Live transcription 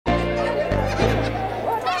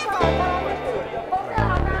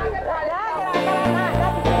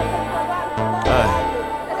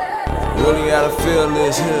gotta feel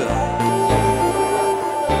this here.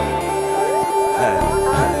 Hey,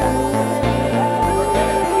 hey.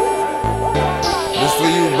 This for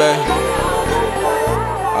you, babe.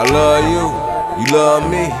 I love you, you love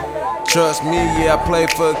me. Trust me, yeah, I play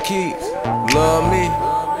for keeps. Love me,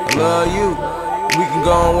 I love you. We can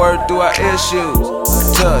go and work through our issues.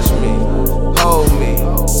 Touch me, hold me,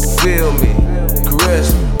 feel me,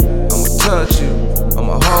 caress me. I'ma touch you,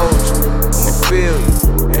 I'ma hold you, I'ma feel you,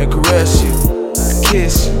 and caress you,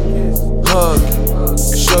 kiss you, hug you,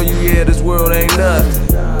 show you, yeah, this world ain't nothing.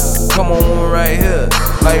 Come on, woman, right here.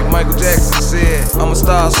 Like Michael Jackson said, I'ma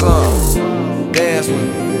start something. Dance with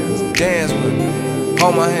me, dance with me.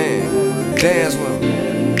 Hold my hand, dance with me.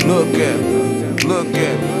 Look at me, look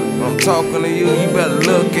at me. When I'm talking to you, you better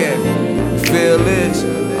look at me. You feel this,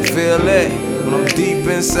 I feel that. When I'm deep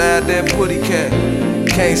inside that putty cat.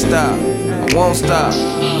 Can't stop, I won't stop.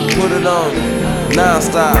 Put it on you,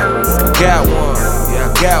 non-stop. I got one, yeah,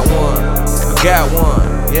 I got one. I got one,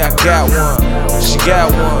 yeah, I got one. She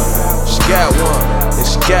got one, she got one. And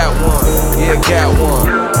she got one, yeah, I got one.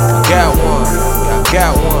 I got one, yeah, I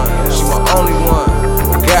got one. She my only one.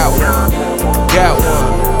 I got one, I got one.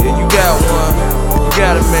 Yeah, you got one. You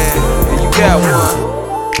got it, man. Yeah, you got one.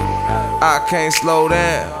 I can't slow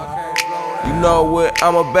down. You know what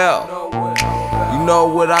I'm about. You know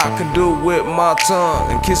what I can do with my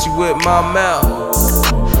tongue and kiss you with my mouth.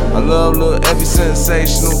 I love little every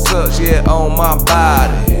sensational touch, yeah, on my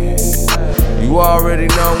body. You already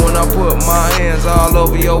know when I put my hands all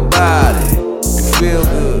over your body. You feel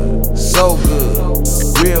good, so good,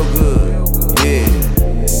 real good, yeah.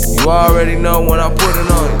 You already know when I put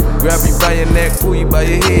it on you. Grab you by your neck, pull you by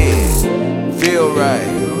your head. Feel right,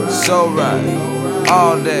 so right,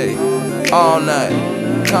 all day, all night.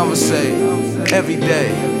 Conversate, every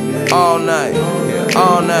day, all night, yeah,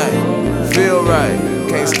 all night. Feel right,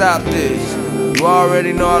 can't stop this. You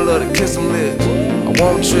already know I love to kiss them lips. I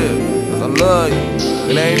won't trip, cause I love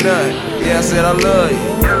you. It ain't nothing, yeah, I said I love you.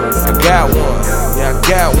 I got one, yeah, I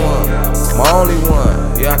got one. My only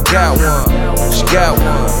one, yeah, I got one. She got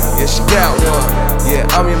one, yeah, she got one. Yeah,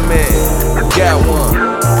 I'm your man, I got one.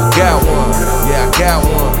 I got one, yeah, I got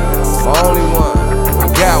one. My only one, I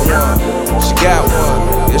got one. She got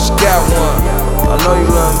one, yeah, she got one. I know you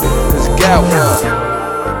love me, cause you got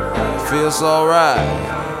one. Feels so right,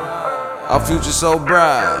 our future so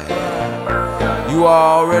bright. You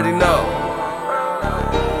already know.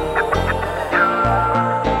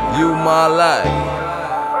 You my light,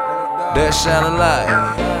 that shining light,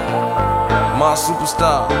 my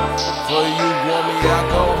superstar. For you, woman, I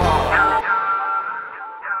go